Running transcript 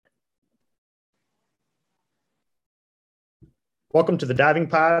Welcome to the Diving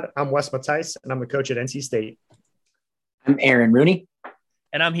Pod. I'm Wes Mattice, and I'm the coach at NC State. I'm Aaron Rooney.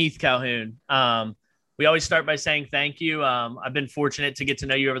 And I'm Heath Calhoun. We always start by saying thank you. I've been fortunate to get to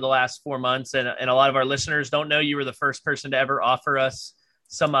know you over the last 4 months, and a lot of our listeners don't know you were the first person to ever offer us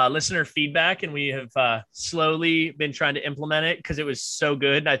some listener feedback, and we have slowly been trying to implement it because it was so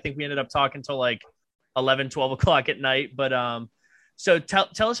good. I think we ended up talking until like 11, 12 o'clock at night. But so tell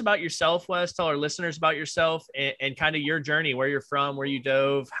us about yourself, Wes. Tell our listeners about yourself and kind of your journey, where you're from, where you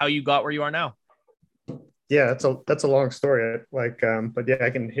dove, how you got where you are now. Yeah, that's a long story. But yeah, I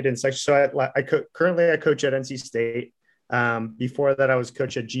can hit in sections. So currently I coach at NC State. Before that, I was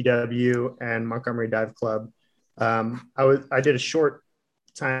coach at GW and Montgomery Dive Club. I did a short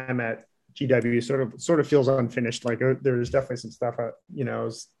time at GW. Sort of feels unfinished. There was definitely some stuff I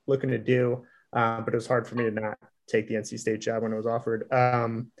was looking to do, but it was hard for me to not take the NC State job when it was offered.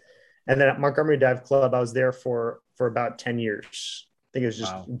 And then at Montgomery Dive Club, I was there for about 10 years. I think it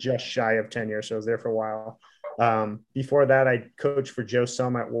was just shy of 10 years. So I was there for a while. Before that, I coached for Joe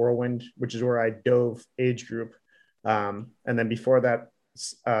Soma at Whirlwind, which is where I dove age group. And then before that,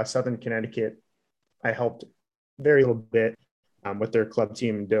 Southern Connecticut, I helped very little bit with their club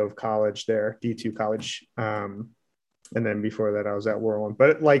team in Dove College there, D2 college. And then before that, I was at Whirlwind.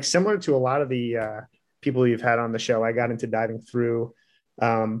 But like similar to a lot of the people you've had on the show, I got into diving through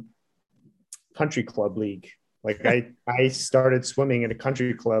country club league. Like I started swimming in a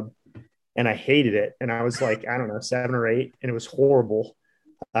country club and I hated it. And I was like, I don't know, 7 or 8, and it was horrible.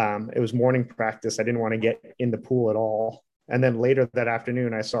 It was morning practice. I didn't want to get in the pool at all. And then later that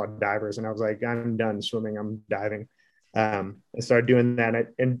afternoon, I saw divers and I was like, I'm done swimming. I'm diving. I started doing that.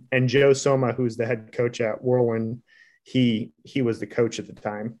 And Joe Soma, who's the head coach at Whirlwind, he was the coach at the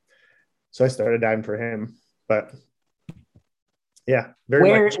time. So I started diving for him. But yeah,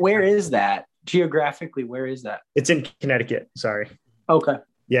 Where is that? Geographically, where is that? It's in Connecticut. Sorry. Okay.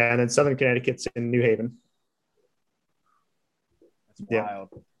 Yeah, and then Southern Connecticut's in New Haven. That's wild.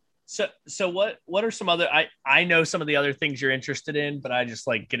 Yeah. So what are some other I know some of the other things you're interested in, but I just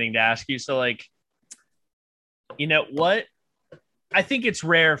like getting to ask you. So like, what I think it's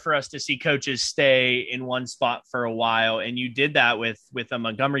rare for us to see coaches stay in one spot for a while, and you did that with a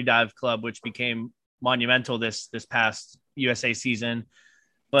Montgomery Dive Club, which became monumental this past USA season.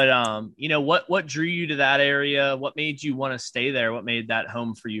 But what drew you to that area? What made you want to stay there? What made that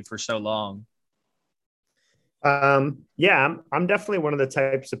home for you for so long? Yeah, I'm definitely one of the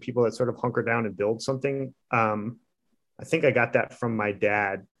types of people that sort of hunker down and build something. I think I got that from my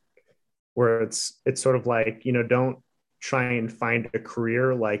dad, where it's sort of like, don't try and find a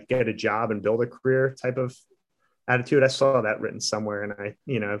career, like get a job and build a career type of attitude. I saw that written somewhere, and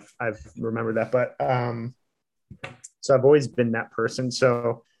I've remembered that. But so I've always been that person.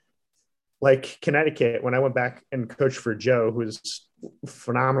 So like Connecticut, when I went back and coached for Joe, who was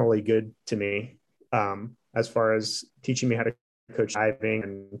phenomenally good to me, as far as teaching me how to coach diving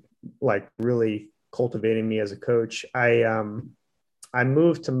and like really cultivating me as a coach. I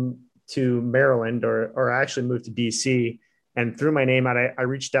moved to Maryland, or I actually moved to DC, and threw my name out. I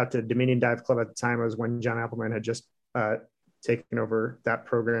reached out to Dominion Dive Club at the time. It was when John Appleman had just taken over that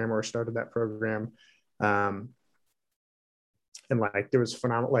program or started that program. And like there was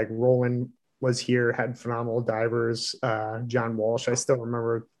phenomenal, like Roland was here, had phenomenal divers. John Walsh, I still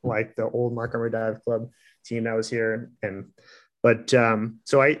remember like the old Montgomery Dive Club team that was here.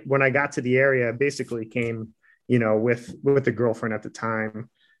 So when I got to the area, basically came, with a girlfriend at the time.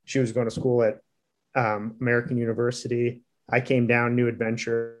 She was going to school at American University. I came down, new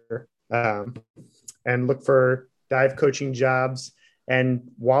adventure, and looked for dive coaching jobs. And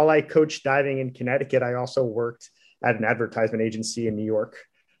while I coached diving in Connecticut, I also worked at an advertisement agency in New York.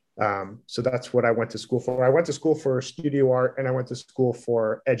 So that's what I went to school for. I went to school for studio art, and I went to school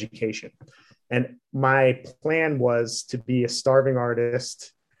for education. And my plan was to be a starving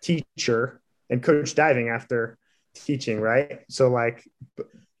artist, teacher, and coach diving after teaching, right? So like,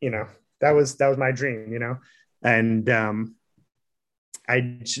 that was my dream, and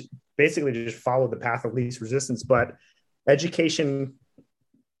basically just followed the path of least resistance. But education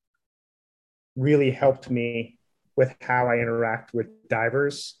really helped me with how I interact with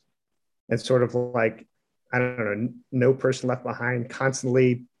divers, and sort of like, I don't know, no person left behind,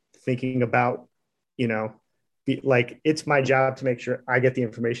 constantly thinking about, like it's my job to make sure I get the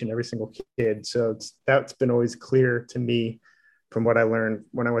information every single kid. So that's been always clear to me from what I learned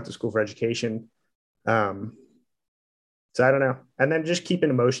when I went to school for education. So I don't know. And then just keeping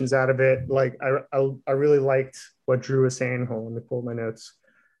emotions out of it. Like I really liked what Drew was saying. Hold on, let me pull my notes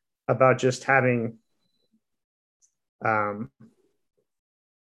about just having, let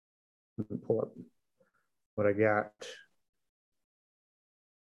me pull up what I got.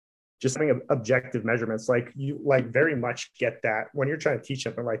 just having objective measurements, like you like very much get that when you're trying to teach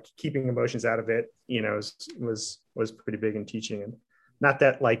something, like keeping emotions out of it, was pretty big in teaching. And not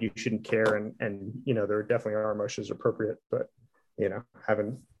that like you shouldn't care, and there definitely are emotions appropriate, but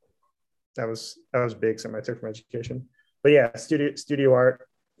having that was big, something I took from education. But yeah, studio art,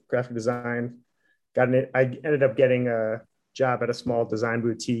 graphic design. I ended up getting a job at a small design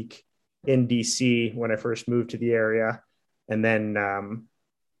boutique in DC when I first moved to the area. And then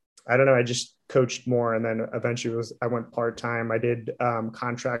I don't know, I just coached more. And then eventually I went part-time. I did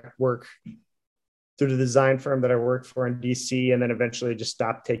contract work through the design firm that I worked for in DC. And then eventually just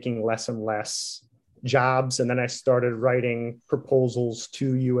stopped taking less and less jobs. And then I started writing proposals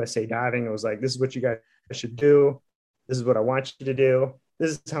to USA Diving. It was like, this is what you guys should do. This is what I want you to do.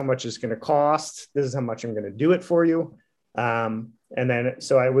 This is how much it's going to cost. This is how much I'm going to do it for you. And then,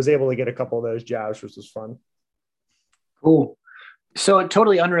 so I was able to get a couple of those jobs, which was fun. Cool. So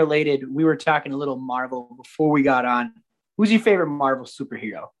totally unrelated. We were talking a little Marvel before we got on. Who's your favorite Marvel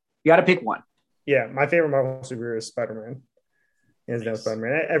superhero? You got to pick one. Yeah. My favorite Marvel superhero is Spider-Man. Hands down,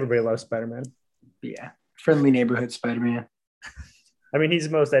 Spider-Man. Everybody loves Spider-Man. Yeah. Friendly neighborhood Spider-Man. I mean, he's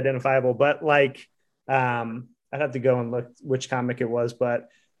the most identifiable, but like, I'd have to go and look which comic it was, but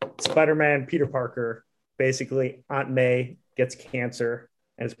Spider-Man, Peter Parker, basically Aunt May gets cancer,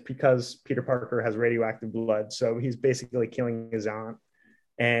 and it's because Peter Parker has radioactive blood. So he's basically killing his aunt.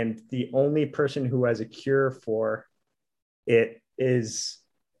 And the only person who has a cure for it is,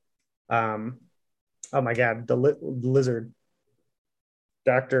 oh my God, the lizard,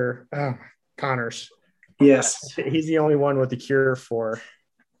 Dr. Connors. Yes. He's the only one with the cure for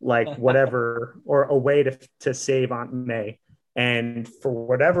like whatever, or a way to save Aunt May. And for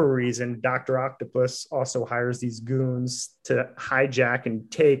whatever reason, Dr. Octopus also hires these goons to hijack and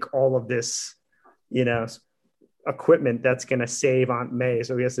take all of this, equipment that's going to save Aunt May.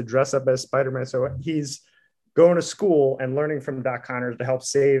 So he has to dress up as Spider-Man. So he's going to school and learning from Doc Connors to help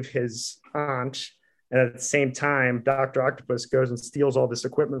save his aunt. And at the same time, Dr. Octopus goes and steals all this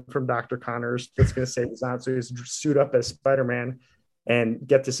equipment from Dr. Connors that's going to save his aunt. So he's suit up as Spider-Man and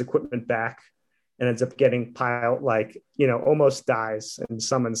get this equipment back, and ends up getting piled, almost dies, and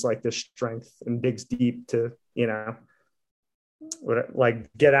summons like this strength and digs deep to, get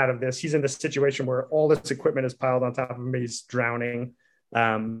out of this. He's in this situation where all this equipment is piled on top of him. He's drowning.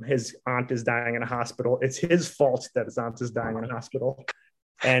 His aunt is dying in a hospital. It's his fault that his aunt is dying in a hospital.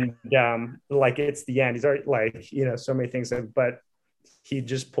 And it's the end. He's already so many things, but he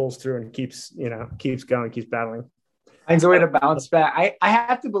just pulls through and keeps going, keeps battling. Finds a way to bounce back. I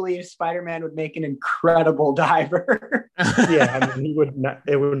have to believe Spider-Man would make an incredible diver. Yeah, I mean, he would not.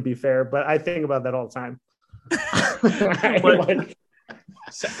 It wouldn't be fair, but I think about that all the time.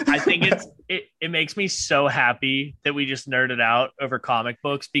 So I think it makes me so happy that we just nerded out over comic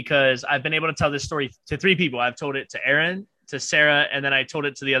books, because I've been able to tell this story to 3 people. I've told it to Aaron, to Sarah, and then I told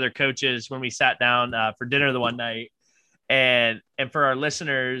it to the other coaches when we sat down for dinner the one night. And for our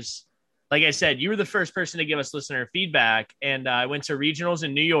listeners, like I said, you were the first person to give us listener feedback. And I went to regionals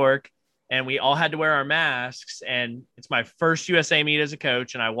in New York, and we all had to wear our masks. And it's my first USA meet as a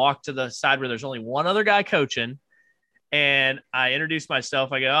coach. And I walked to the side where there's only one other guy coaching. And I introduced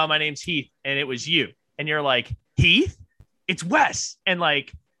myself. I go, "Oh, my name's Heath." And it was you. And you're like, "Heath? It's Wes." And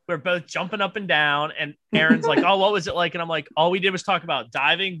like, we're both jumping up and down. And Aaron's like, "Oh, what was it like?" And I'm like, "All we did was talk about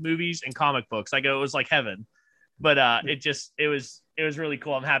diving, movies, and comic books." I go, "It was like heaven." But it was really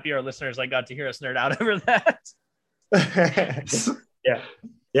cool. I'm happy our listeners got to hear us nerd out over that. Yeah.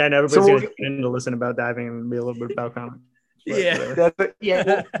 And everybody's going to get in to listen about diving and be a little bit about comics.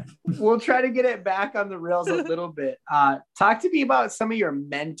 We'll try to get it back on the rails a little bit. Talk to me about some of your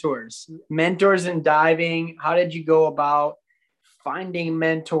mentors in diving. How did you go about finding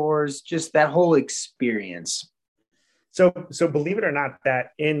mentors? Just that whole experience. So believe it or not, that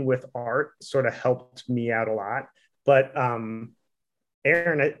in with art sort of helped me out a lot. But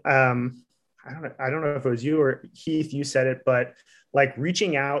Aaron, I don't know if it was you or Heath, you said it, but like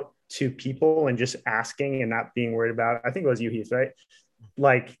reaching out to people and just asking and not being worried about it. I think it was you, Heath, right?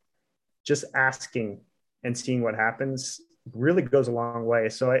 Like just asking and seeing what happens really goes a long way.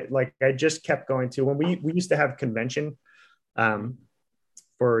 So I just kept going to, when we used to have convention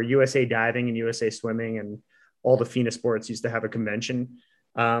for USA Diving and USA Swimming, and all the FINA sports used to have a convention.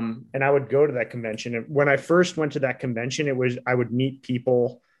 And I would go to that convention. And when I first went to that convention, I would meet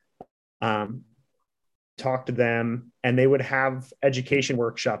people, talk to them, and they would have education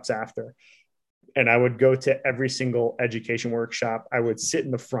workshops after. And I would go to every single education workshop. I would sit in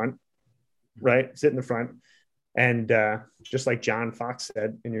the front, right? Sit in the front. And just like John Fox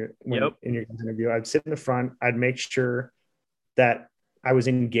said in your interview, I'd sit in the front. I'd make sure that I was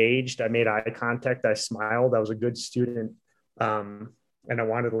engaged. I made eye contact. I smiled. I was a good student. And I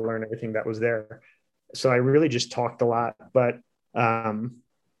wanted to learn everything that was there. So I really just talked a lot, but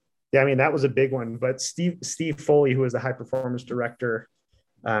yeah, I mean, that was a big one. But Steve Foley, who was the high performance director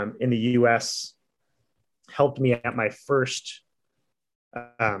in the US, helped me at my first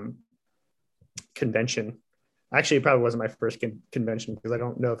convention. Actually, it probably wasn't my first convention because I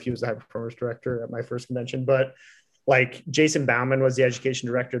don't know if he was the high performance director at my first convention, but like Jason Bauman was the education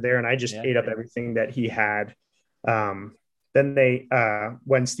director there, and I just ate up everything that he had. Then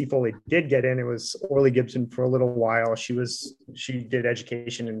when Steve Foley did get in, it was Orly Gibson for a little while. She did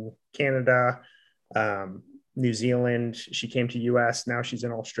education in Canada, New Zealand. She came to US. Now she's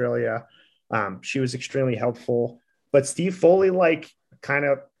in Australia. She was extremely helpful, but Steve Foley, like, kind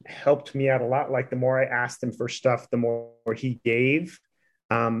of helped me out a lot. Like, the more I asked him for stuff, the more he gave.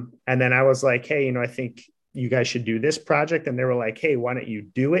 And then I was like, hey, I think you guys should do this project. And they were like, hey, why don't you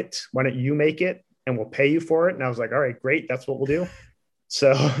do it? Why don't you make it? And we'll pay you for it. And I was like, all right, great. That's what we'll do.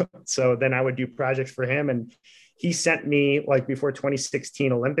 So then I would do projects for him. And he sent me, like, before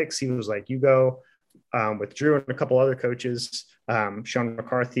 2016 Olympics, he was like, you go with Drew and a couple other coaches, Sean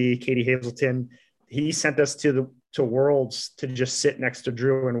McCarthy, Katie Hazelton. He sent us to Worlds to just sit next to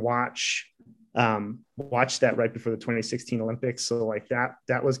Drew and watch that right before the 2016 Olympics. So like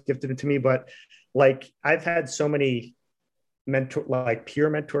that was gifted to me. But like, I've had so many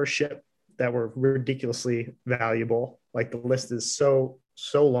peer mentorship that were ridiculously valuable. Like, the list is so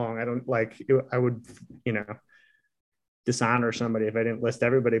long. I don't I would, dishonor somebody if I didn't list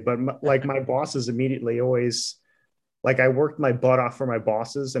everybody, but my bosses immediately always, like, I worked my butt off for my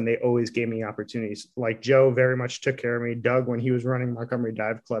bosses and they always gave me opportunities. Like, Joe very much took care of me. Doug, when he was running Montgomery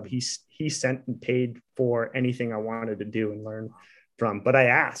Dive Club, he sent and paid for anything I wanted to do and learn from. But I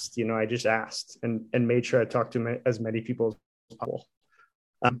asked, I just asked and made sure I talked to as many people as possible.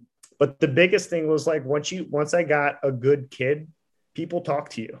 But the biggest thing was, like, once I got a good kid, people talk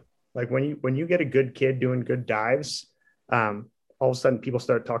to you. Like, when you get a good kid doing good dives, all of a sudden people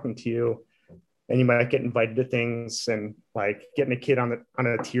start talking to you. And you might get invited to things, and like getting a kid on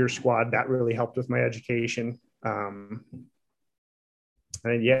a tier squad, that really helped with my education. And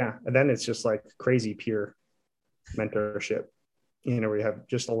then it's just like crazy peer mentorship, where you have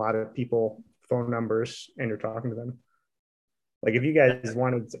just a lot of people, phone numbers, and you're talking to them. Like, if you guys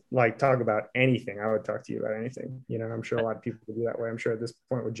wanted to like talk about anything, I would talk to you about anything. I'm sure a lot of people would do that way. I'm sure at this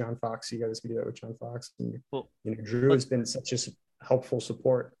point with John Fox, you guys can do that with John Fox. And Drew has been such a helpful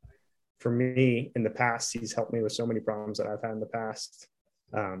support for me in the past. He's helped me with so many problems that I've had in the past.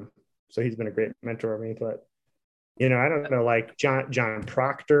 So he's been a great mentor of me. But I don't know, like John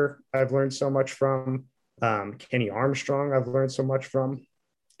Proctor, I've learned so much from. Kenny Armstrong, I've learned so much from.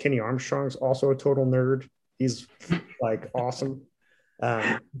 Kenny Armstrong's also a total nerd. He's like awesome.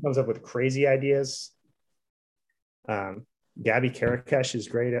 He comes up with crazy ideas. Gabby Karakesh is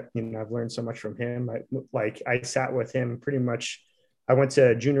great. I've learned so much from him. I sat with him pretty much. I went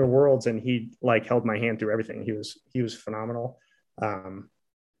to Junior Worlds and he like held my hand through everything. He was phenomenal. Now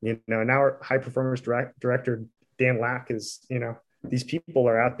our high performance director, Dan Lack, is, these people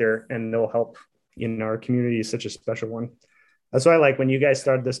are out there and they'll help. Our community is such a special one. That's why, like, when you guys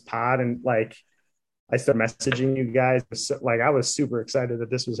started this pod and like I started messaging you guys, like, I was super excited that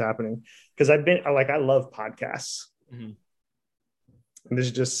this was happening, because I love podcasts. Mm-hmm. And this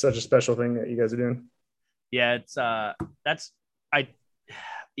is just such a special thing that you guys are doing. Yeah, it's our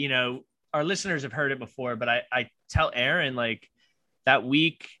listeners have heard it before, but I tell Aaron, like, that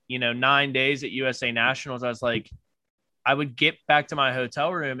week, 9 days at USA Nationals, I was like, I would get back to my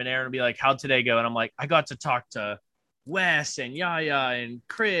hotel room and Aaron would be like, how'd today go? And I'm like, I got to talk to Wes and Yaya and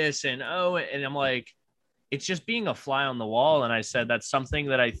Chris and Owen. And I'm like, it's just being a fly on the wall. And I said, that's something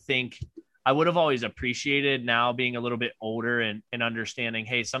that I think I would have always appreciated, now being a little bit older and understanding,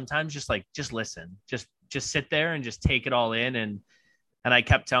 hey, sometimes just listen, just sit there and just take it all in. And I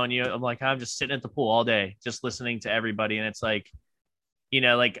kept telling you, I'm like, I'm just sitting at the pool all day, just listening to everybody. And it's like,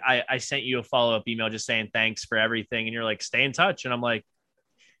 like I sent you a follow-up email just saying thanks for everything. And you're like, stay in touch. And I'm like,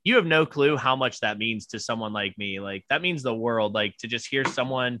 you have no clue how much that means to someone like me. Like, that means the world, like, to just hear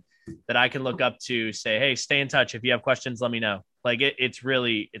someone that I can look up to say, hey, stay in touch. If you have questions, let me know. Like, it's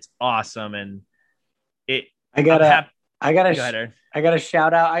awesome. And I gotta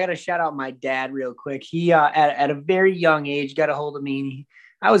shout out my dad real quick. He, at a very young age, got a hold of me.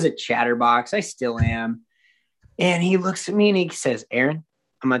 I was a chatterbox. I still am. And he looks at me and he says, Aaron,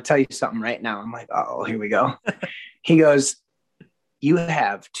 I'm going to tell you something right now. I'm like, oh, here we go. He goes, you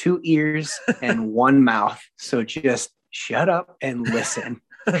have 2 ears and 1 mouth. So just shut up and listen.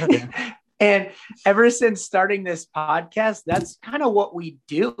 And ever since starting this podcast, that's kind of what we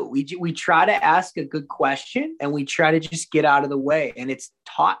do. We try to ask a good question and we try to just get out of the way. And it's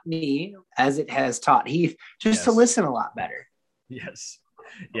taught me, as it has taught Heath, just to listen a lot better. Yes.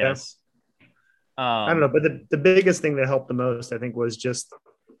 I don't know, but the biggest thing that helped the most, I think, was just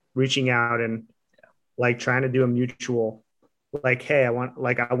reaching out and like trying to do a mutual, like, hey, I want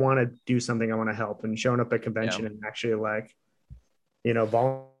to do something, I want to help, and showing up at convention and actually like,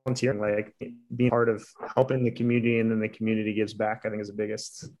 volunteering, like being part of helping the community, and then the community gives back, I think is the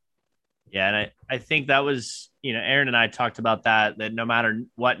biggest. Yeah. And I think that was, Aaron and I talked about that no matter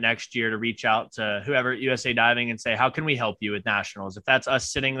what, next year to reach out to whoever at USA Diving and say, how can we help you with nationals? If that's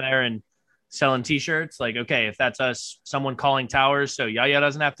us sitting there and selling t-shirts, like, okay, if that's us, someone calling towers, so Yaya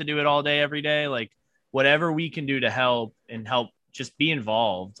doesn't have to do it all day, every day, like whatever we can do to help just be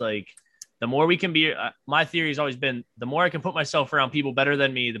involved. Like the more we can be, my theory has always been the more I can put myself around people better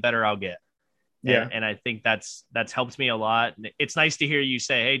than me, the better I'll get. Yeah. And I think that's helped me a lot. It's nice to hear you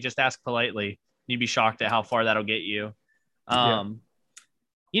say, hey, just ask politely. You'd be shocked at how far that'll get you. So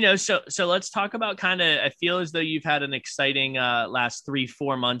let's talk about I feel as though you've had an exciting last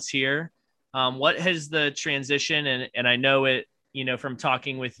 3-4 months here. What has the transition, and I know it, from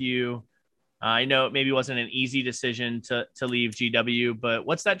talking with you, I know it maybe wasn't an easy decision to leave GW, but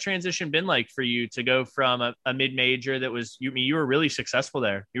what's that transition been like for you to go from a mid-major that was, you were really successful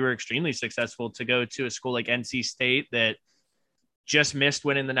there. You were extremely successful, to go to a school like NC State that just missed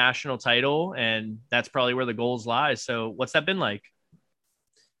winning the national title. And that's probably where the goals lie. So what's that been like?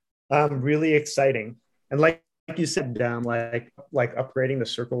 Really exciting. And like you said, like upgrading the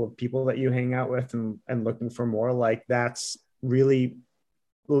circle of people that you hang out with and looking for more, like that's really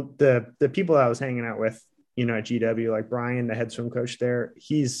the people I was hanging out with, at GW, like Brian, the head swim coach there,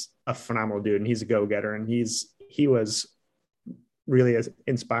 he's a phenomenal dude and he's a go-getter, and he was really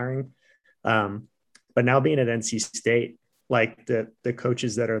inspiring. But now being at NC State, like the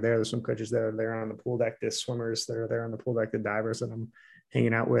coaches that are there, the swim coaches that are there on the pool deck, the swimmers that are there on the pool deck, the divers that I'm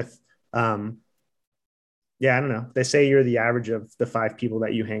hanging out with. I don't know. They say you're the average of the 5 people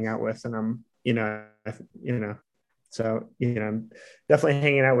that you hang out with. And I'm, so, I'm definitely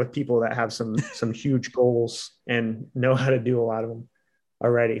hanging out with people that have some huge goals and know how to do a lot of them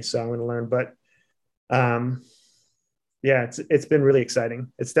already. So I'm going to learn, but it's been really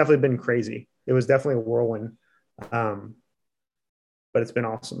exciting. It's definitely been crazy. It was definitely a whirlwind. But it's been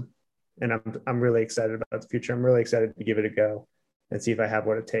awesome. And I'm really excited about the future. I'm really excited to give it a go and see if I have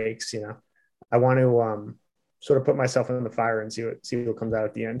what it takes. I want to sort of put myself in the fire and see what comes out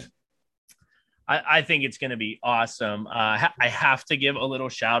at the end. I think it's going to be awesome. I have to give a little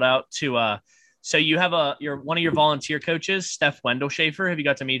shout out to, so you have one of your volunteer coaches, Steph Wendell Schaefer. Have you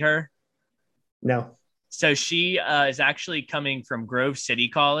got to meet her? No. So she is actually coming from Grove City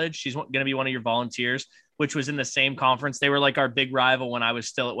College. She's going to be one of your volunteers, which was in the same conference. They were like our big rival when I was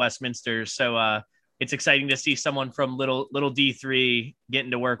still at Westminster. So it's exciting to see someone from little D3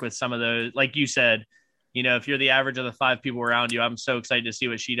 getting to work with some of those. Like you said, if you're the average of the 5 people around you, I'm so excited to see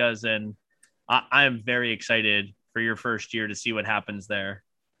what she does. And I am very excited for your first year to see what happens there.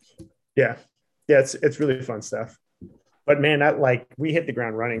 Yeah. It's really fun stuff. But man, we hit the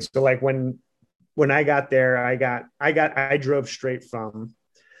ground running. So like when I got there, I drove straight from.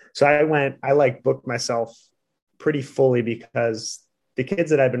 So I booked myself pretty fully because the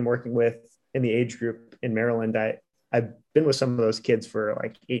kids that I've been working with in the age group in Maryland, I've been with some of those kids for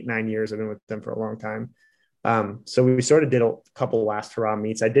like 8-9 years. I've been with them for a long time. So we sort of did a couple last hurrah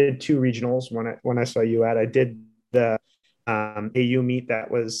meets. I did 2 regionals when I saw you I did the AU meet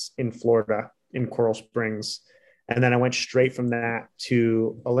that was in Florida in Coral Springs. And then I went straight from that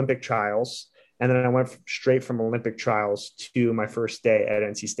to Olympic trials. And then I went straight from Olympic trials to my first day at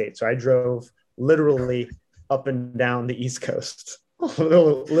NC State. So I drove literally up and down the East Coast,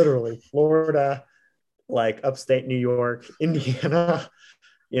 literally Florida, like upstate New York, Indiana,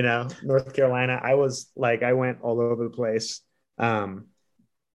 North Carolina. I went all over the place.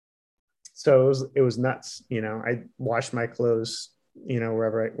 So it was nuts. I washed my clothes,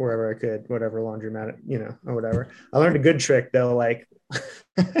 wherever I could, whatever laundromat, or whatever. I learned a good trick though, like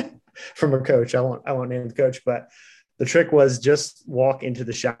from a coach. I won't name the coach, but the trick was just walk into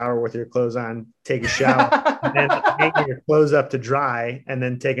the shower with your clothes on, take a shower, and then hang your clothes up to dry, and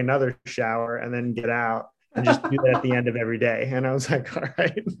then take another shower, and then get out, and just do that at the end of every day. And I was like, all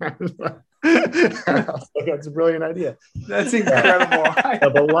right. That's a brilliant idea. That's incredible.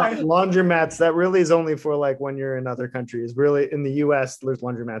 But laundromats, that really is only for like when you're in other countries. Really, in the US, there's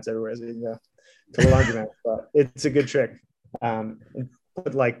laundromats everywhere. So you can go to the laundromat. But it's a good trick.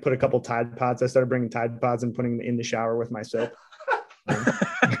 Put a couple Tide Pods. I started bringing Tide Pods and putting them in the shower with my soap.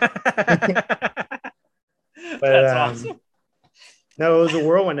 But That's awesome. no, it was a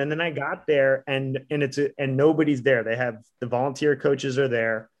whirlwind. And then I got there, and nobody's there. They have the volunteer coaches are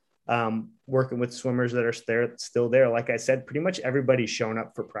there, working with swimmers that are still there. Like I said, pretty much everybody's shown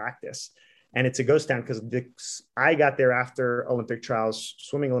up for practice, and it's a ghost town because I got there after Olympic trials.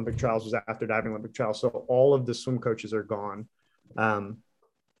 Swimming Olympic trials was after diving Olympic trials, so all of the swim coaches are gone.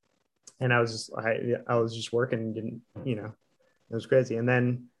 And I was just working, didn't, it was crazy. And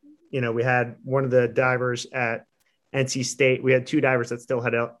then, we had one of the divers at NC State. We had two divers that still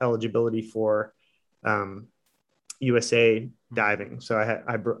had eligibility for USA diving. So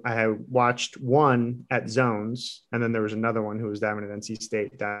I had watched one at zones, and then there was another one who was diving at NC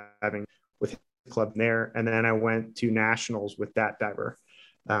State, diving with his club there. And then I went to nationals with that diver,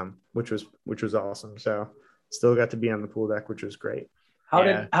 which was awesome. So still got to be on the pool deck, which was great. How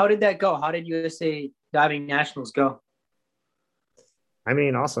did that go? How did USA diving nationals go? I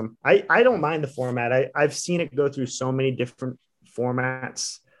mean, awesome. I don't mind the format. I've seen it go through so many different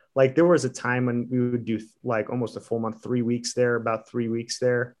formats. Like there was a time when we would do like almost a full month, 3 weeks there, about 3 weeks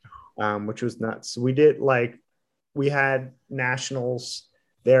there, which was nuts. We had nationals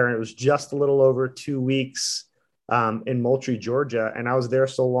there, and it was just a little over 2 weeks in Moultrie, Georgia. And I was there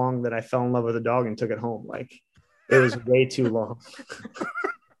so long that I fell in love with a dog and took it home. Like it was way too long.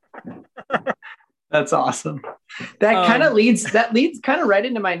 That's awesome. That kind of leads kind of right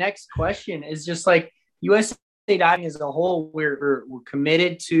into my next question, is just like USA diving as a whole, we're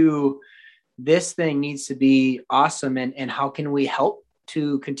committed to this thing needs to be awesome. And how can we help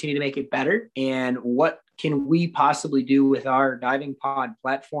to continue to make it better? And what can we possibly do with our diving pod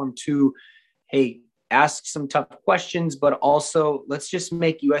platform to, hey, ask some tough questions, but also let's just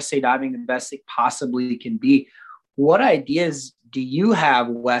make USA diving the best it possibly can be. What ideas do you have,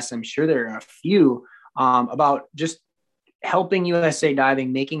 Wes? I'm sure there are a few about just helping USA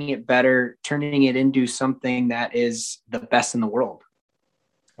diving, making it better, turning it into something that is the best in the world.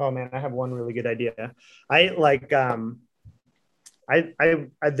 Oh man, I have one really good idea. I like, they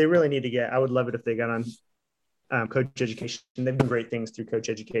really need to I would love it if they got on Coach Education. They've done great things through Coach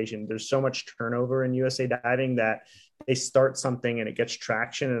Education. There's so much turnover in USA diving that they start something and it gets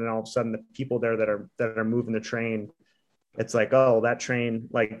traction, and then all of a sudden the people there that are moving the train, it's like, oh, that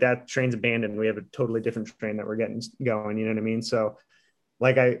train's abandoned. We have a totally different train that we're getting going. You know what I mean? So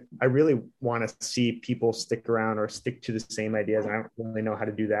like, I really want to see people stick around or stick to the same ideas. I don't really know how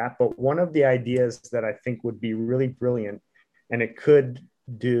to do that, but one of the ideas that I think would be really brilliant, and it could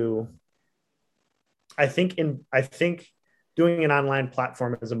do, I think doing an online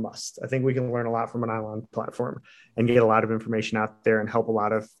platform is a must. I think we can learn a lot from an online platform and get a lot of information out there and help a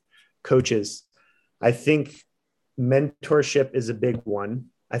lot of coaches. I think mentorship is a big one.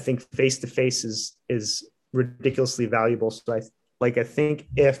 I think face-to-face is ridiculously valuable. So I think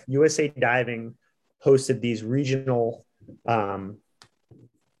if USA Diving hosted these regional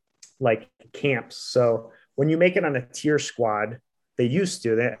like camps. So when you make it on a tier squad, they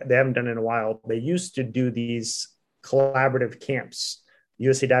haven't done it in a while. They used to do these collaborative camps.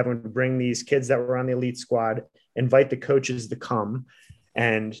 USA Diving would bring these kids that were on the elite squad, invite the coaches to come,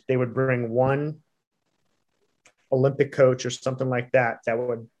 and they would bring one Olympic coach or something like that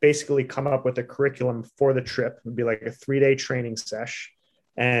would basically come up with a curriculum for the trip. It would be like a 3-day training sesh,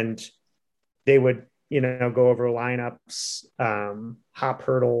 and they would, go over lineups, hop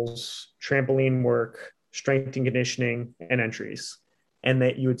hurdles, trampoline work, strength and conditioning, and entries. And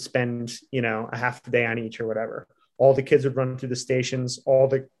that you would spend, a half a day on each or whatever. All the kids would run through the stations. All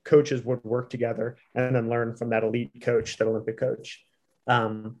the coaches would work together and then learn from that elite coach, that Olympic coach.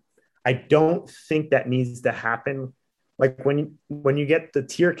 I don't think that needs to happen. Like when you get the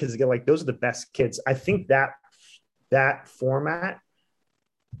tier kids, get like, those are the best kids. I think that format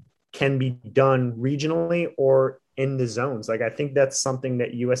can be done regionally or in the zones. Like, I think that's something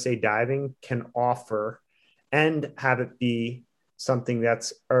that USA Diving can offer and have it be something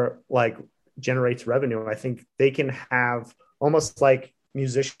that's like generates revenue. I think they can have almost like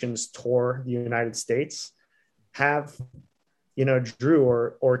musicians tour the United States, have Drew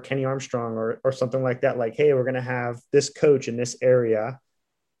or Kenny Armstrong or something like that. Like, hey, we're going to have this coach in this area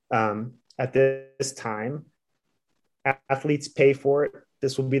at this time. Athletes pay for it.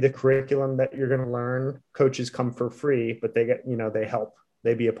 This will be the curriculum that you're going to learn. Coaches come for free, but they get, they help.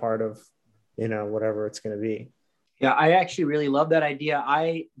 They be a part of, whatever it's going to be. Yeah, I actually really love that idea.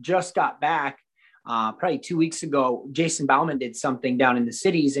 I just got back probably 2 weeks ago. Jason Bauman did something down in the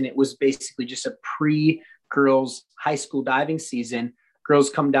cities, and it was basically just a girls high school diving season. Girls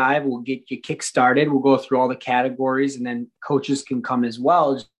come dive, we'll get you kick started, we'll go through all the categories, and then coaches can come as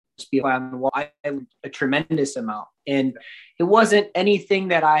well, be a fly on the wall. I learned a tremendous amount. And it wasn't anything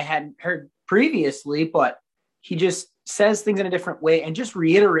that I hadn't heard previously, but he just says things in a different way and just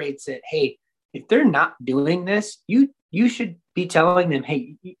reiterates it. Hey, if they're not doing this, you should be telling them,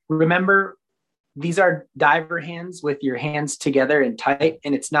 hey, remember, these are diver hands with your hands together and tight.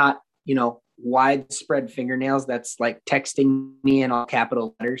 And it's not, widespread fingernails. That's like texting me in all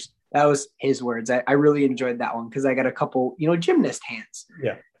capital letters. That was his words. I really enjoyed that one because I got a couple, gymnast hands.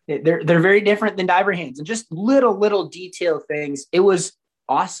 Yeah. They're very different than diver hands, and just little detail things. It was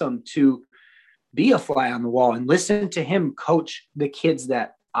awesome to be a fly on the wall and listen to him coach the kids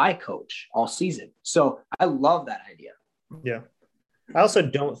that I coach all season. So I love that idea. Yeah. I also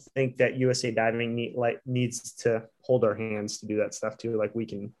don't think that USA Diving needs to hold our hands to do that stuff too. Like we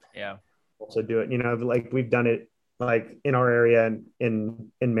can also do it, like we've done it like in our area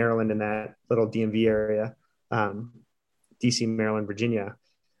in Maryland, in that little DMV area, DC, Maryland, Virginia.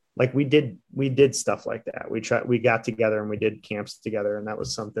 Like we did stuff like that. We got together and we did camps together. And that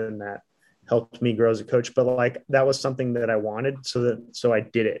was something that helped me grow as a coach, but like, that was something that I wanted. So I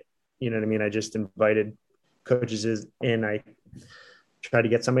did it, you know what I mean? I just invited coaches in. I tried to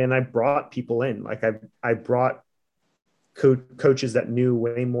get somebody, and I brought people in. Like I brought coaches that knew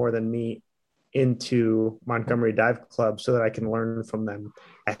way more than me into Montgomery Dive Club so that I can learn from them.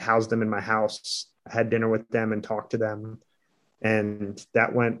 I housed them in my house. I had dinner with them and talked to them. And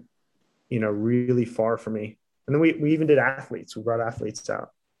that went, really far for me. And then we even did athletes. We brought athletes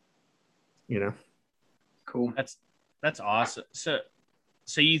out, Cool. That's awesome. So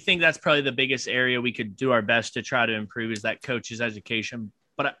you think that's probably the biggest area we could do our best to try to improve is that coach's education.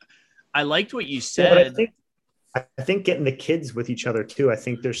 But I liked what you said. Yeah, I think getting the kids with each other too. I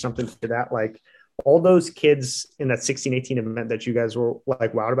think there's something to that. Like all those kids in that 16-18 event that you guys were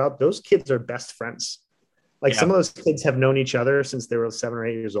like wowed about, those kids are best friends. Like some of those kids have known each other since they were 7 or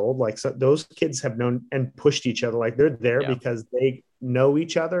 8 years old. Like those kids have known and pushed each other. Like they're there because they know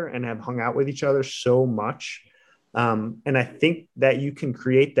each other and have hung out with each other so much. And I think that you can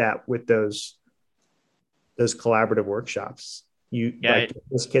create that with those collaborative workshops. Like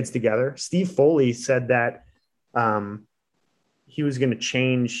those kids together. Steve Foley said that he was going to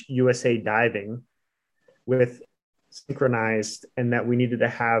change USA Diving with synchronized, and that we needed to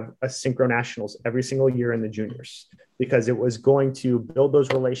have a synchro nationals every single year in the juniors, because it was going to build those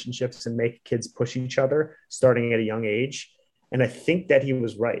relationships and make kids push each other starting at a young age. And I think that he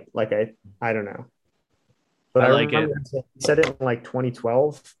was right. Like, I don't know, but I like remember he said it in like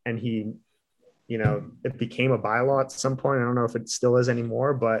 2012, and he, it became a bylaw at some point. I don't know if it still is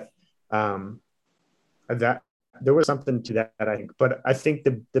anymore, but that there was something to that, I think. But I think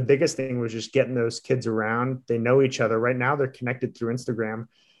the biggest thing was just getting those kids around. They know each other. Right now they're connected through Instagram,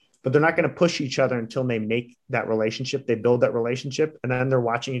 but they're not going to push each other until they make that relationship. They build that relationship, and then they're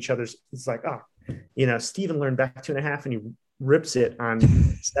watching each other's. It's like, Steven learned back 2.5 and he rips it on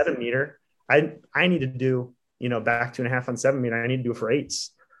 7 meter. I need to do, back 2.5 on 7 meter. I need to do it for 8s.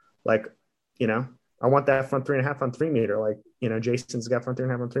 Like, I want that front 3.5 on 3 meter. Like, Jason's got front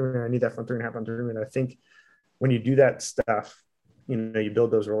 3.5 on 3 meter. I need that front 3.5 on 3 meter. I think when you do that stuff, you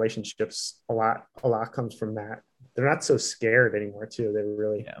build those relationships. A lot comes from that. They're not so scared anymore too. They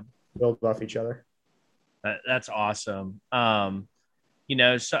really build off each other. That's awesome. So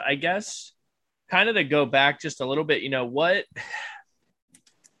I guess kind of to go back just a little bit,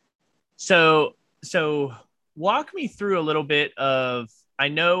 so walk me through a little bit of, I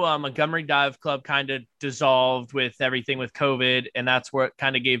know Montgomery Dive Club kind of dissolved with everything with COVID, and that's where it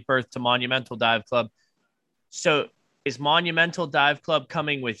kind of gave birth to Monumental Dive Club. So is Monumental Dive Club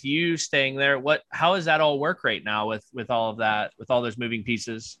coming with you, staying there? How does that all work right now with all of that, with all those moving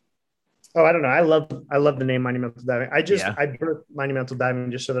pieces? Oh, I don't know. I love the name Monumental Diving. I birthed Monumental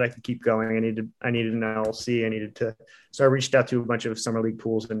Diving just so that I could keep going. I needed an LLC. So I reached out to a bunch of summer league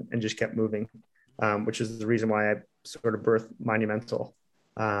pools and just kept moving, which is the reason why I sort of birthed Monumental.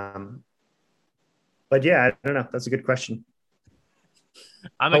 But yeah, I don't know. That's a good question.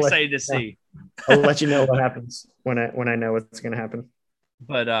 I'm excited to see. I'll let you know what happens when I know what's going to happen.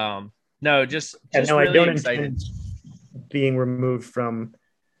 But no, just really I don't excited. intend being removed from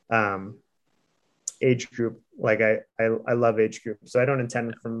age group. Like I love age group, so I don't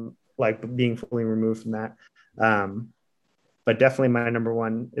intend from like being fully removed from that. But definitely my number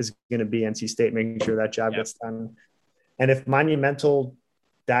one is going to be NC State, making sure that job gets done. And if Monumental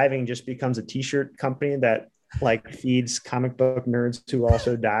Diving just becomes a t-shirt company that like feeds comic book nerds who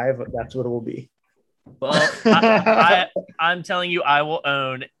also dive, that's what it will be. Well, I'm telling you, I will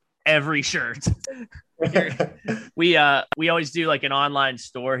own every shirt. We always do like an online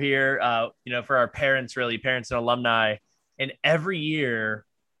store here, for our parents and alumni. And every year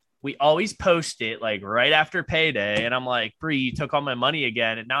we always post it like right after payday. And I'm like, Bree, you took all my money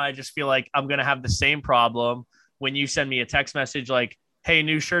again. And now I just feel like I'm going to have the same problem when you send me a text message like, hey,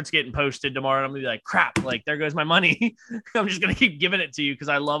 new shirt's getting posted tomorrow. And I'm going to be like, crap, like there goes my money. I'm just going to keep giving it to you because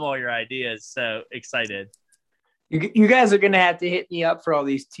I love all your ideas. So excited. You guys are going to have to hit me up for all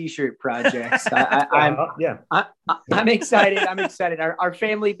these t-shirt projects. I'm excited. I'm excited. Our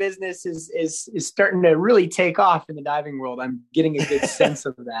family business is starting to really take off in the diving world. I'm getting a good sense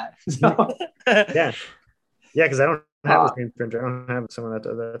of that. So. Yeah. Because I don't have a screen printer. I don't have someone that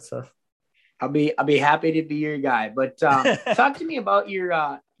does that stuff. I'll be happy to be your guy. But talk to me about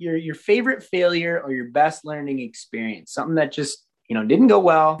your favorite failure or your best learning experience. Something that just didn't go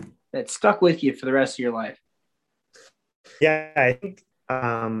well, that stuck with you for the rest of your life. Yeah, I think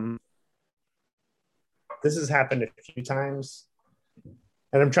this has happened a few times,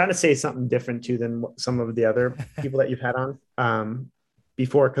 and I'm trying to say something different too than some of the other people that you've had on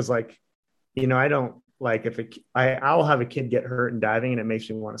before, because I don't like I'll have a kid get hurt in diving, and it makes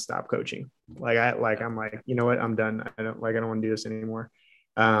me want to stop coaching. I'm like, you know what, I'm done. I don't want to do this anymore,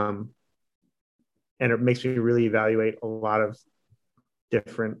 and it makes me really evaluate a lot of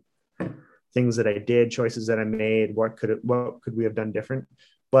different things that I did, choices that I made, what could we have done different.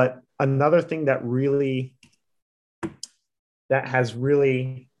 But another thing that has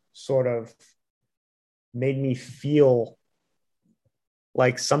really sort of made me feel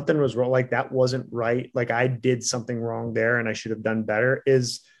like something was wrong, like that wasn't right, like I did something wrong there and I should have done better,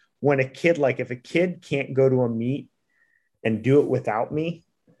 is when if a kid can't go to a meet and do it without me,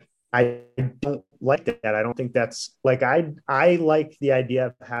 I don't like that. I don't think that's like, I like the idea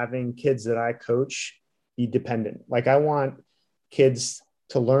of having kids that I coach be dependent. Like I want kids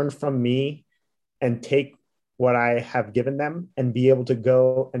to learn from me and take what I have given them and be able to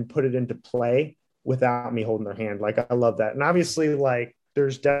go and put it into play without me holding their hand. Like I love that. And obviously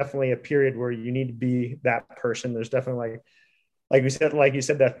there's definitely a period where you need to be that person. There's definitely like you said,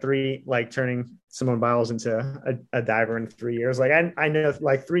 that turning Simone Biles into a diver in 3 years. Like I know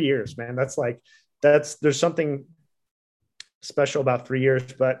 3 years, man, there's something special about 3 years,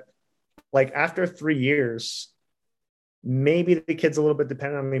 but like after 3 years, maybe the kid's a little bit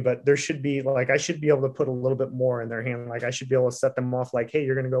dependent on me, but there should be I should be able to put a little bit more in their hand. Like I should be able to set them off like, hey,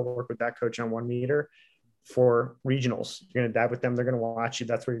 you're going to go work with that coach on 1 meter for regionals. You're going to dive with them. They're going to watch you.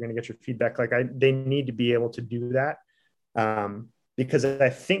 That's where you're going to get your feedback. They need to be able to do that. Because I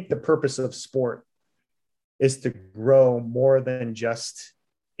think the purpose of sport is to grow more than just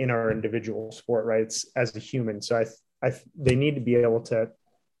in our individual sport, right? It's as a human. So they need to be able to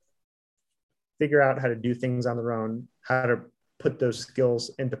figure out how to do things on their own, how to put those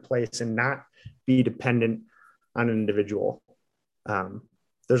skills into place and not be dependent on an individual.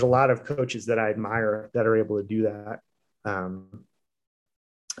 There's a lot of coaches that I admire that are able to do that.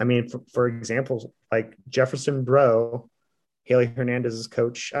 For example, like Jefferson Bro, Haley Hernandez's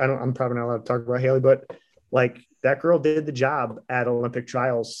coach. I'm probably not allowed to talk about Haley, but like that girl did the job at Olympic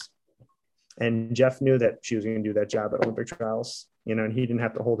trials, and Jeff knew that she was going to do that job at Olympic trials, and he didn't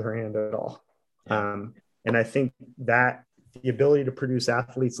have to hold her hand at all. And I think that the ability to produce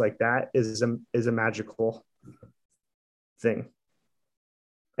athletes like that is a magical thing.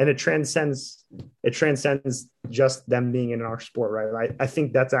 And it transcends just them being in our sport, right? I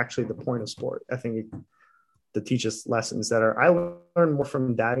think that's actually the point of sport. I think to teach us lessons that I learned more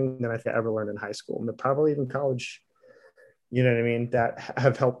from diving than I ever learned in high school, and probably even college, you know what I mean, that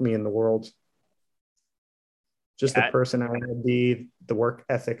have helped me in the world. Just the person I want to be, the work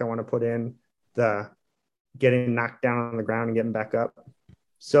ethic I want to put in, the getting knocked down on the ground and getting back up.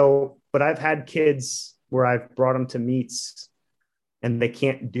 So, but I've had kids where I've brought them to meets and they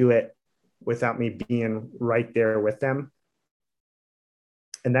can't do it without me being right there with them.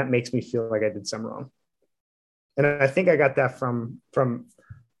 And that makes me feel like I did something wrong. And I think I got that from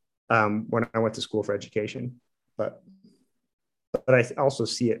when I went to school for education, but I also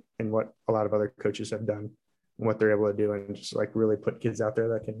see it in what a lot of other coaches have done and what they're able to do, and just like really put kids out there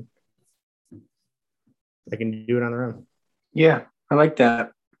that can do it on their own. Yeah, I like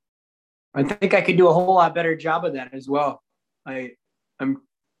that. I think I could do a whole lot better job of that as well. I'm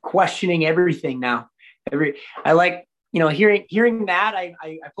questioning everything now. I like, hearing that, I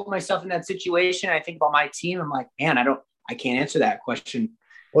put myself in that situation. I think about my team. I'm like, man, I can't answer that question.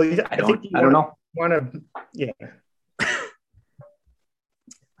 Well, I don't know. Yeah.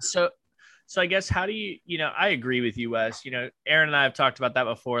 So I guess how do you, I agree with you, Wes. Aaron and I have talked about that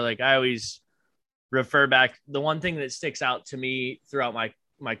before. Like I always refer back. The one thing that sticks out to me throughout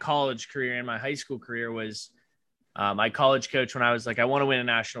my college career and my high school career was my college coach, when I was like, I want to win a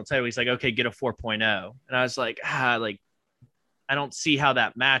national title. He's like, okay, get a 4.0. And I was like, I I don't see how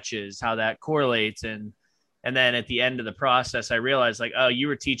that matches, how that correlates. And then at the end of the process, I realized like, oh, you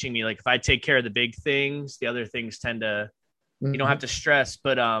were teaching me, like, if I take care of the big things, the other things tend to, you don't have to stress.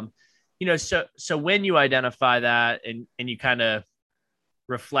 But, so when you identify that and you kind of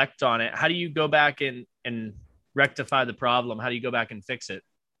reflect on it, how do you go back and rectify the problem? How do you go back and fix it?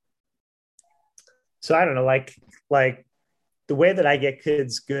 So I don't know, like the way that I get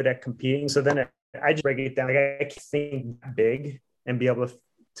kids good at competing. So then I just break it down. Like I can think big and be able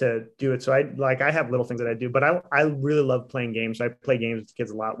to do it. So I have little things that I do, but I really love playing games. I play games with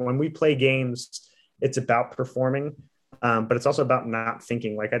kids a lot. When we play games, it's about performing, but it's also about not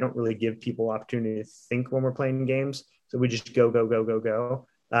thinking. Like I don't really give people opportunity to think when we're playing games. So we just go, go, go, go, go.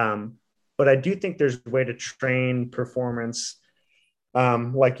 But I do think there's a way to train performance.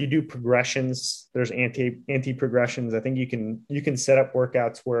 Like you do progressions, there's anti progressions. I think you can set up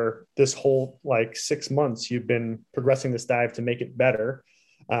workouts where this whole like 6 months you've been progressing this dive to make it better,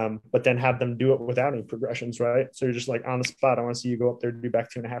 but then have them do it without any progressions, right? So you're just like on the spot. I want to see you go up there, do back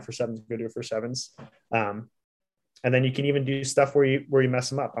 2.5 for sevens, go do it for sevens, and then you can even do stuff where you mess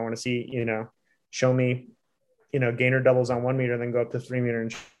them up. I want to see, show me, gainer doubles on 1 meter, then go up to 3 meter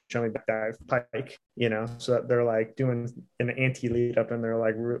and show me back dive pike, so that they're like doing an anti lead up and they're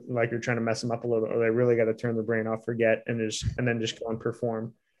like you're trying to mess them up a little bit, or they really got to turn their brain off, forget, and then just go and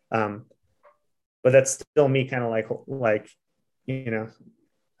perform. But that's still me kind of like,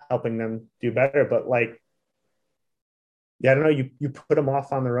 helping them do better. But like, yeah, I don't know, you put them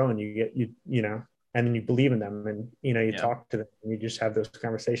off on their own, and then you believe in them, and, you talk to them and you just have those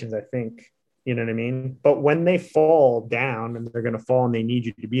conversations, I think. You know what I mean? But when they fall down and they're going to fall and they need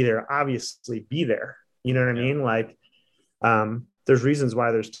you to be there, obviously be there. You know what I mean? Like, there's reasons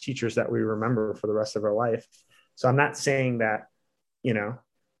why there's teachers that we remember for the rest of our life. So I'm not saying that,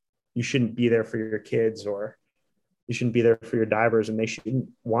 you shouldn't be there for your kids, or you shouldn't be there for your divers and they shouldn't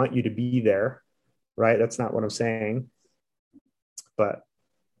want you to be there. Right. That's not what I'm saying. But,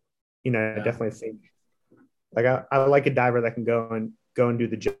 I definitely think like I like a diver that can go and do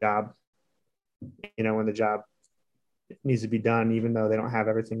the job, when the job needs to be done, even though they don't have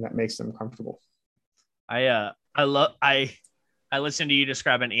everything that makes them comfortable. I listen to you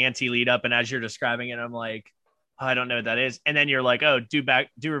describe an anti lead up, and as you're describing it, I'm like, oh, I don't know what that is. And then you're like, oh, do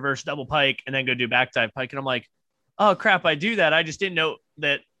reverse double pike and then go do back dive pike. And I'm like, oh crap, I do that. I just didn't know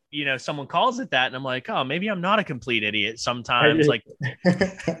that, someone calls it that. And I'm like, oh, maybe I'm not a complete idiot sometimes. Like,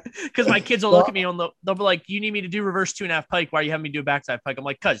 because my kids will look at me they'll be like, you need me to do reverse 2.5 pike. Why are you having me do a back dive pike? I'm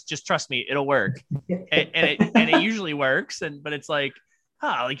like, cuz just trust me, it'll work. and it usually works. But it's like,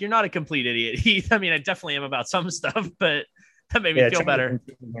 like you're not a complete idiot, Heath. I mean, I definitely am about some stuff, but that made me feel better.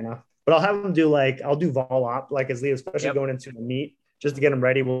 But I'll have them I'll do vol op, like as Leo, especially going into the meet, just to get them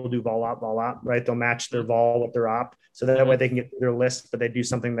ready. We'll do vol op, right? They'll match their vol with their op. So that way they can get through their list, but they do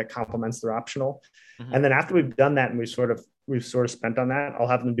something that complements their optional. And then after we've done that and we've sort of spent on that, I'll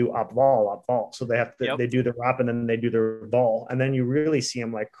have them do op vol. So they have to, they do their op and then they do their vol. And then you really see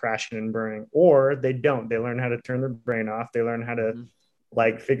them like crashing and burning, or they don't. They learn how to turn their brain off. They learn how to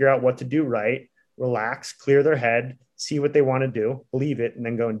like figure out what to do right, relax, clear their head, see what they want to do, believe it, and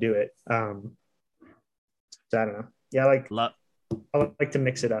then go and do it. So I don't know. Yeah, I like to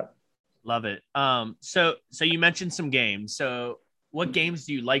mix it up. Love it. So you mentioned some games. So what games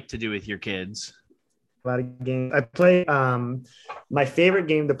do you like to do with your kids? A lot of games. I play. My favorite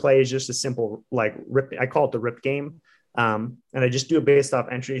game to play is just a simple like rip. I call it the rip game. And I just do it based off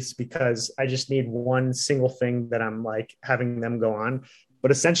entries because I just need one single thing that I'm like having them go on. But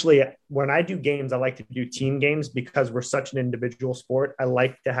essentially, when I do games, I like to do team games because we're such an individual sport. I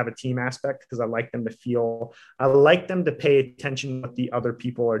like to have a team aspect because I like them to pay attention to what the other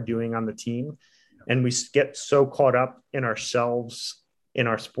people are doing on the team. And we get so caught up in ourselves, in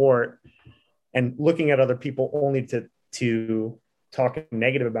our sport, and looking at other people only to talk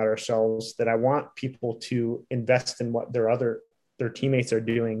negative about ourselves, that I want people to invest in what their teammates are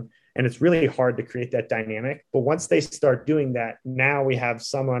doing. And it's really hard to create that dynamic. But once they start doing that, now we have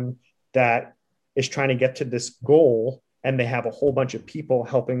someone that is trying to get to this goal, and they have a whole bunch of people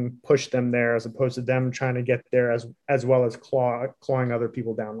helping push them there, as opposed to them trying to get there as well as clawing other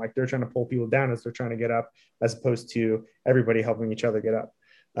people down. Like they're trying to pull people down as they're trying to get up, as opposed to everybody helping each other get up.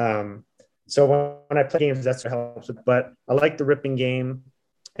 So when I play games, that's what helps. But I like the ripping game.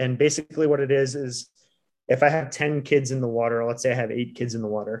 And basically what it is if I have 10 kids in the water, let's say I have 8 kids in the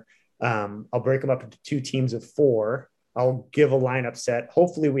water, I'll break them up into 2 teams of 4. I'll give a lineup set.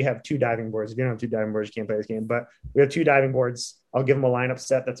 Hopefully we have 2 diving boards. If you don't have 2 diving boards, you can't play this game, but we have 2 diving boards. I'll give them a lineup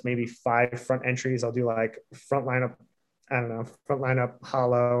set. That's maybe 5 front entries. I'll do like front lineup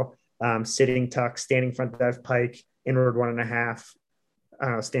hollow, sitting tuck, standing front dive pike, inward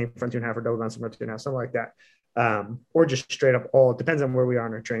 1.5, standing front 2.5, or double bounce front 2.5, something like that. Or just straight up all, it depends on where we are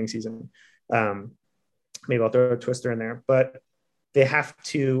in our training season. Maybe I'll throw a twister in there, but they have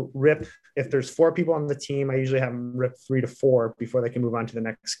to rip. If there's 4 people on the team, I usually have them rip 3 to 4 before they can move on to the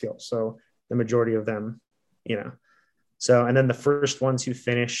next skill. So the majority of them, so, and then the first ones who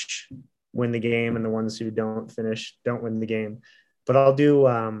finish win the game, and the ones who don't finish don't win the game. But I'll do,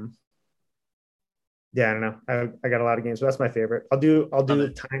 I don't know. I got a lot of games, but that's my favorite. I'll do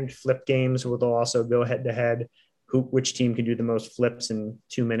timed flip games where they'll also go head to head. Which team can do the most flips in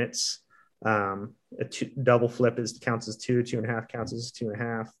 2 minutes? Double flip counts as 2, 2.5 counts as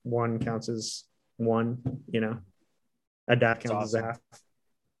 2.5, 1 counts as 1. A dive counts as a half,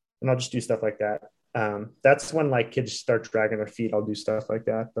 and I'll just do stuff like that. That's when like kids start dragging their feet. I'll do stuff like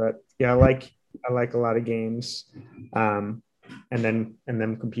that. But yeah, I like a lot of games. And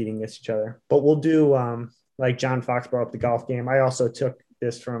them competing against each other. But we'll do like John Fox brought up the golf game. I also took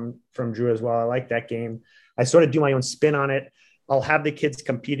this from Drew as well. I like that game. I sort of do my own spin on it. I'll have the kids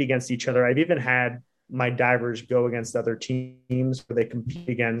compete against each other. I've even had my divers go against other teams where they compete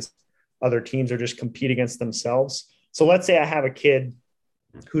against other teams or just compete against themselves. So let's say I have a kid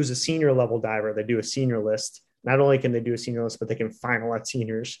who's a senior level diver. They do a senior list. Not only can they do a senior list, but they can final at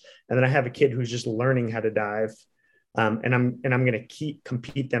seniors. And then I have a kid who's just learning how to dive. And I'm going to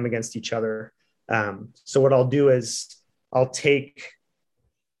compete them against each other. So what I'll do is I'll take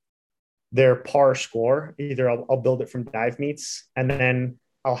their par score. Either I'll build it from dive meets, and then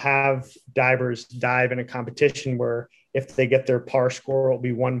I'll have divers dive in a competition where if they get their par score, it'll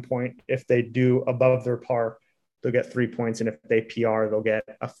be 1 point. If they do above their par, they'll get 3 points. And if they PR, they'll get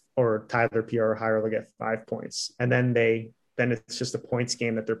or tie their PR or higher, they'll get 5 points. And then it's just a points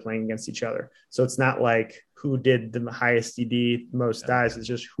game that they're playing against each other. So it's not like who did the highest DD, most dives. It's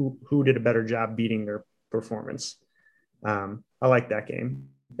just who did a better job beating their performance. I like that game.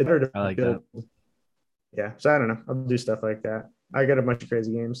 I like that. Yeah. So I don't know. I'll do stuff like that. I got a bunch of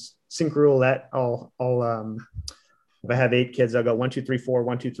crazy games. Sync roulette. I'll if I have 8 kids, I'll go 1, 2, 3, 4,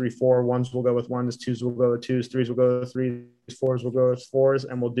 1, 2, 3, 4. Ones will go with ones, twos will go with twos, threes will go with threes, fours will go with fours,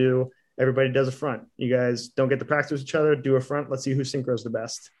 and we'll do. Everybody does a front. You guys don't get to practice with each other. Do a front. Let's see who synchros the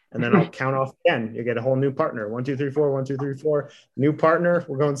best. And then I'll count off again. You get a whole new partner. 1, 2, 3, 4, 1, 2, 3, 4. New partner.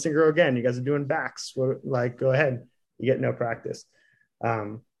 We're going synchro again. You guys are doing backs. Like, go ahead. You get no practice.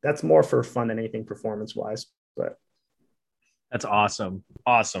 That's more for fun than anything performance-wise. But that's awesome.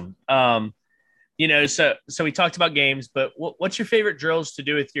 Awesome. So we talked about games, but what's your favorite drills to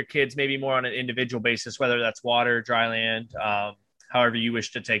do with your kids, maybe more on an individual basis, whether that's water, dry land, however you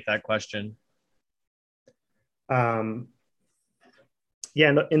wish to take that question? In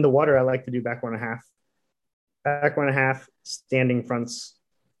the water, I like to do back 1.5. Back 1.5, standing fronts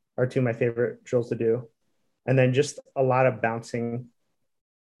are 2 of my favorite drills to do. And then just a lot of bouncing.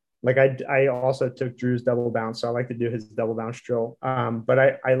 Like I also took Drew's double bounce, so I like to do his double bounce drill. But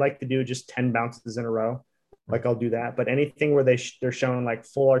I like to do just 10 bounces in a row. Like I'll do that. But anything where they're showing like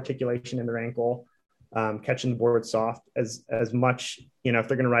full articulation in their ankle, catching the board soft as much, if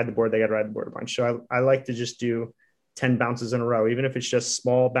they're going to ride the board, they got to ride the board a bunch. So I like to just do 10 bounces in a row, even if it's just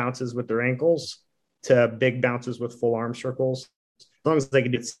small bounces with their ankles to big bounces with full arm circles, as long as they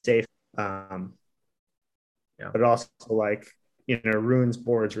can do it safe. But also ruins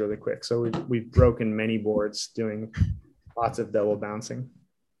boards really quick. So we've broken many boards doing lots of double bouncing.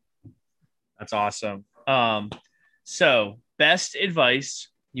 That's awesome. So best advice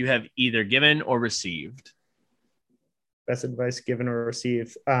you have either given or received? Best advice given or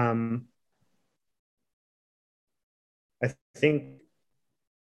received. I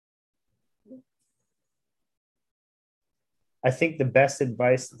think the best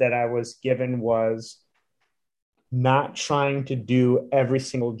advice that I was given was not trying to do every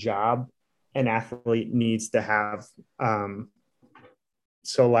single job an athlete needs to have.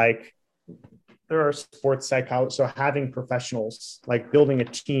 So like there are sports psychologists, so having professionals, like building a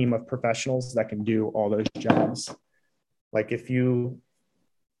team of professionals that can do all those jobs. Like if you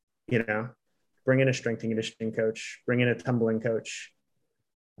bring in a strength and conditioning coach, bring in a tumbling coach,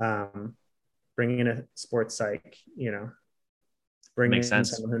 bring in a sports psych, bring in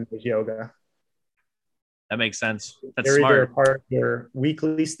someone who knows yoga. That makes sense. That's they're smart. Either a part of your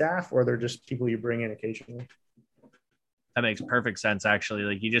weekly staff or they're just people you bring in occasionally. That makes perfect sense, actually.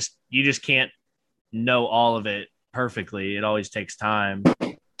 Like you just can't know all of it perfectly. It always takes time.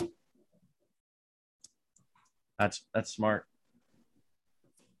 That's smart.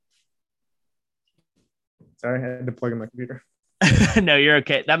 Sorry, I had to plug in my computer. No, you're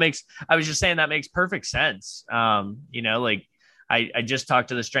okay. I was just saying that makes perfect sense. I just talked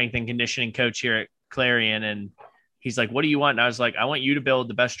to the strength and conditioning coach here at Clarion, and he's like, what do you want? And I was like, I want you to build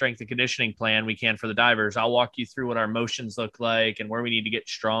the best strength and conditioning plan we can for the divers. I'll walk you through what our motions look like and where we need to get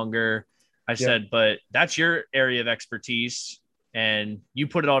stronger. I said, but that's your area of expertise and you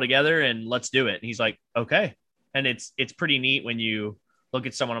put it all together and let's do it. And he's like, okay. And it's pretty neat when you look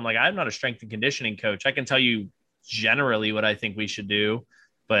at someone. I'm like, I'm not a strength and conditioning coach. I can tell you generally what I think we should do,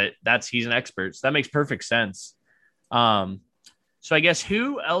 but he's an expert. So that makes perfect sense. So I guess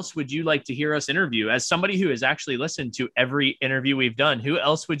who else would you like to hear us interview? As somebody who has actually listened to every interview we've done, who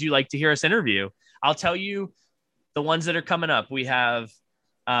else would you like to hear us interview? I'll tell you the ones that are coming up. We have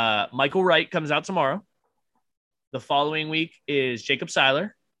Michael Wright comes out tomorrow. The following week is Jacob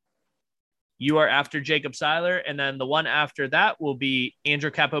Seiler. You are after Jacob Seiler. And then the one after that will be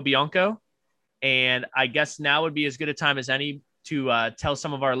Andrew Capobianco. And I guess now would be as good a time as any to tell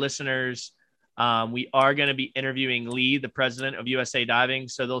some of our listeners we are going to be interviewing Lee, the president of USA Diving.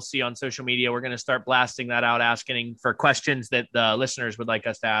 So they'll see on social media. We're going to start blasting that out, asking for questions that the listeners would like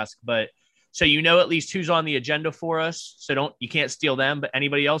us to ask. But so you know at least who's on the agenda for us. So you can't steal them, but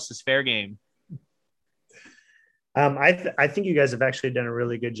anybody else is fair game. I think you guys have actually done a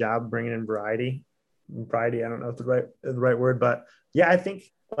really good job bringing in variety. I don't know if the right word, but yeah, I think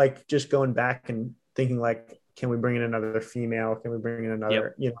like just going back and thinking like, can we bring in another female? Can we bring in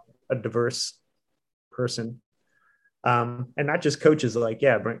another, a diverse person? And not just coaches, like,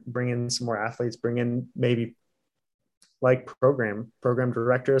 bring in some more athletes, bring in maybe like program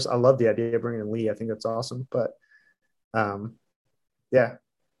directors. I love the idea of bringing in Lee. I think that's awesome. But I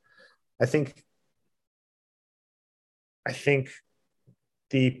think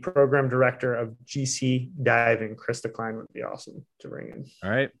the program director of GC Diving, Krista Klein, would be awesome to bring in. All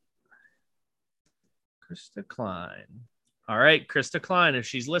right. Krista Klein. All right, Krista Klein, if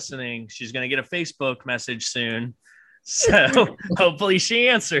she's listening, she's going to get a Facebook message soon. So hopefully she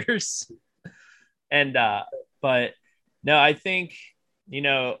answers. And, but no, I think,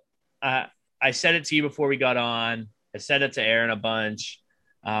 I said it to you before we got on. I said it to Aaron a bunch.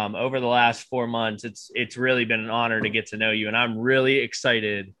 Over the last 4 months, it's really been an honor to get to know you. And I'm really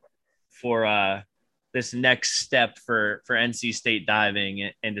excited for this next step for NC State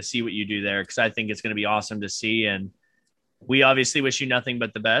diving and to see what you do there. Cause I think it's going to be awesome to see. And we obviously wish you nothing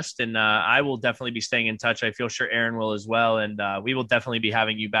but the best. And I will definitely be staying in touch. I feel sure Aaron will as well. And we will definitely be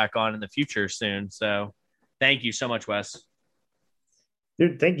having you back on in the future soon. So thank you so much, Wes.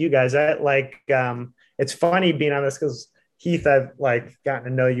 Dude, thank you guys. It's funny being on this because Heath, I've gotten to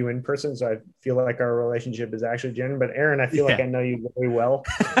know you in person, so I feel like our relationship is actually genuine. But Aaron, I feel like I know you very well,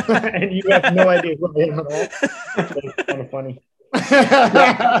 and you have no idea who I am at all. So it's kind of funny.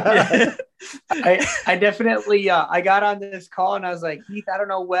 I definitely I got on this call and I was like, Heath, I don't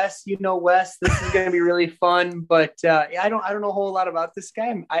know Wes, Wes. This is going to be really fun, but I don't know a whole lot about this guy.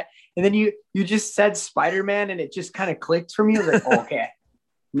 And then you just said Spider-Man, and it just kind of clicked for me. I was like, okay,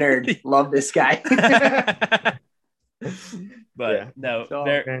 nerd, love this guy. But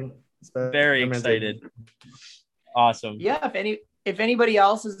very excited. Awesome. Yeah. If anybody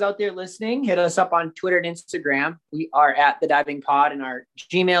else is out there listening, hit us up on Twitter and Instagram. We are at The Diving Pod, and our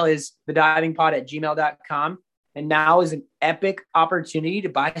Gmail is thedivingpod@gmail.com. And now is an epic opportunity to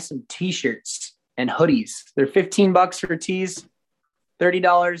buy some t-shirts and hoodies. They're $15 for tees,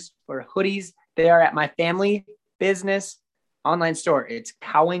 $30 for hoodies. They are at my family business online store. It's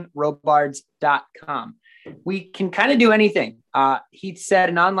cowingrobards.com. We can kind of do anything. He said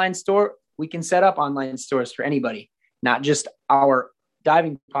an online store. We can set up online stores for anybody, not just our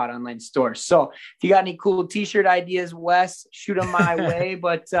Diving Pod online store. So if you got any cool t-shirt ideas, Wes, shoot them my way.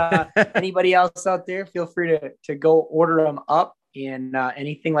 But anybody else out there, feel free to go order them up. And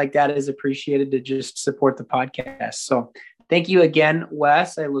anything like that is appreciated to just support the podcast. So thank you again,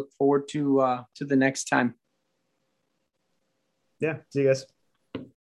 Wes. I look forward to the next time. Yeah. See you guys.